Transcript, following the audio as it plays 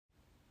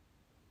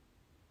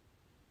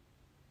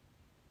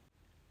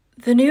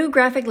The new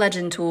Graphic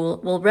Legend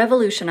tool will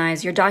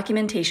revolutionize your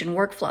documentation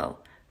workflow,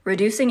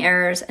 reducing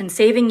errors and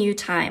saving you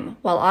time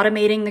while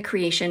automating the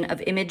creation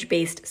of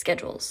image-based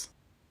schedules.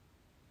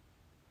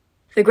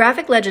 The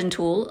Graphic Legend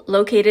tool,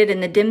 located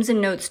in the Dims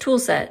and Notes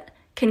toolset,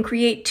 can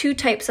create two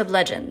types of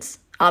legends: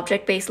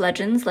 object-based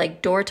legends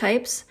like door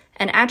types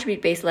and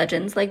attribute-based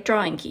legends like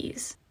drawing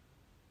keys.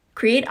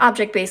 Create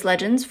object-based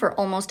legends for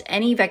almost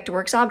any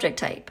Vectorworks object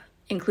type,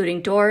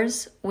 including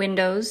doors,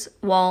 windows,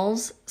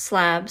 walls,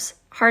 slabs,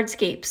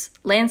 hardscapes,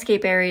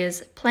 landscape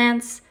areas,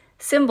 plants,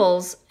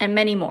 symbols, and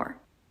many more.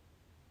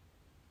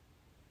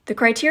 The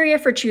criteria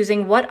for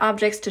choosing what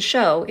objects to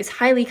show is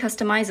highly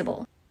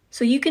customizable,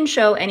 so you can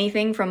show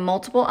anything from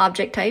multiple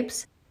object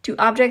types to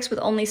objects with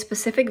only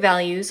specific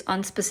values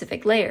on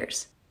specific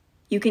layers.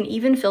 You can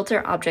even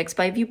filter objects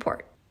by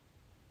viewport.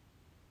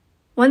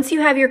 Once you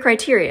have your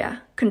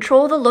criteria,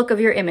 control the look of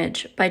your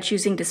image by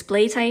choosing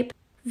display type,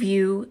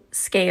 view,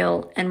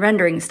 scale, and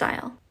rendering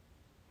style.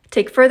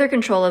 Take further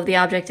control of the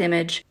object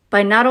image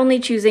by not only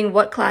choosing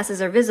what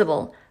classes are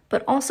visible,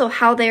 but also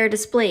how they are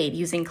displayed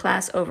using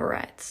class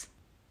overrides.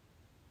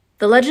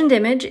 The legend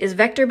image is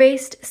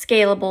vector-based,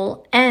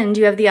 scalable, and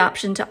you have the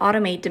option to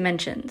automate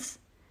dimensions.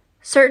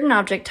 Certain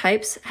object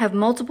types have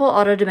multiple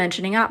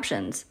auto-dimensioning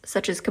options,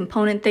 such as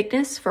component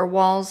thickness for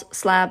walls,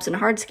 slabs, and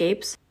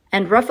hardscapes,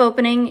 and rough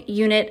opening,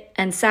 unit,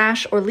 and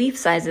sash or leaf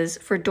sizes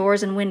for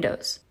doors and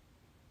windows.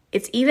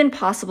 It's even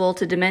possible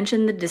to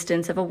dimension the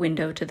distance of a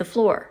window to the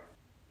floor.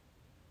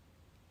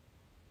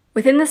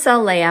 Within the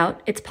cell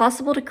layout, it's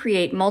possible to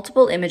create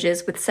multiple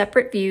images with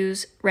separate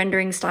views,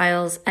 rendering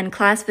styles, and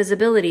class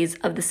visibilities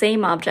of the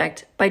same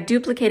object by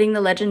duplicating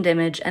the legend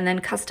image and then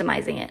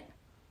customizing it.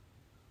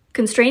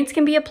 Constraints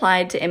can be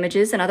applied to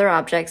images and other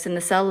objects in the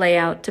cell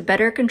layout to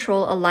better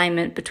control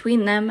alignment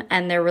between them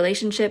and their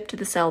relationship to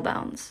the cell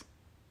bounds.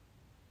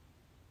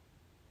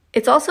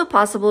 It's also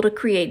possible to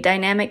create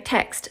dynamic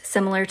text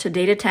similar to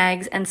data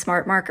tags and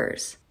smart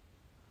markers.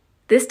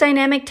 This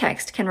dynamic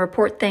text can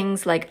report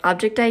things like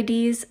object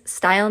IDs,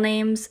 style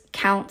names,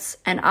 counts,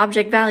 and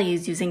object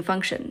values using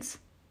functions.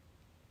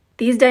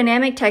 These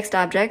dynamic text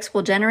objects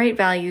will generate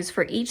values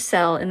for each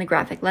cell in the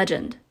graphic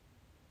legend.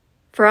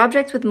 For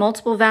objects with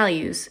multiple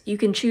values, you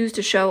can choose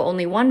to show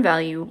only one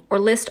value or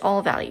list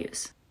all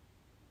values.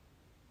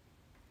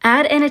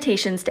 Add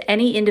annotations to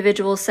any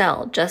individual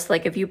cell, just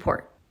like a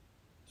viewport.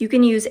 You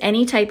can use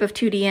any type of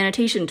 2D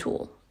annotation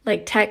tool,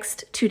 like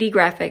text, 2D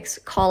graphics,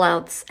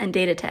 callouts, and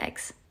data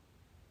tags.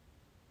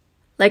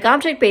 Like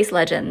object-based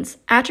legends,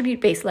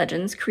 attribute-based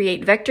legends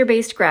create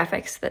vector-based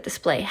graphics that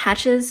display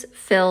hatches,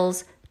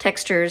 fills,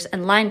 textures,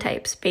 and line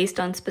types based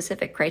on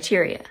specific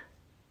criteria.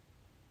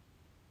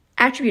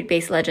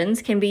 Attribute-based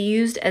legends can be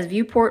used as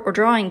viewport or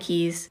drawing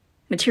keys,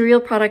 material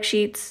product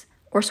sheets,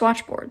 or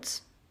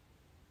swatchboards.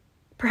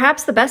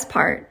 Perhaps the best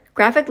part,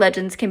 graphic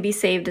legends can be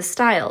saved as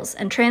styles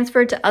and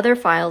transferred to other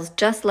files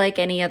just like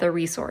any other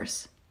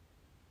resource.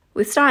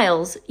 With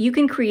styles, you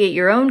can create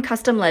your own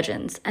custom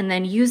legends and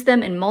then use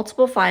them in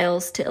multiple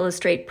files to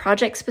illustrate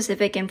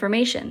project-specific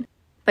information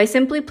by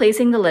simply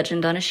placing the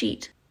legend on a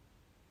sheet.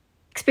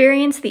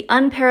 Experience the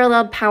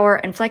unparalleled power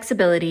and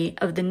flexibility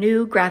of the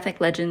new Graphic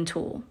Legend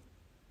tool.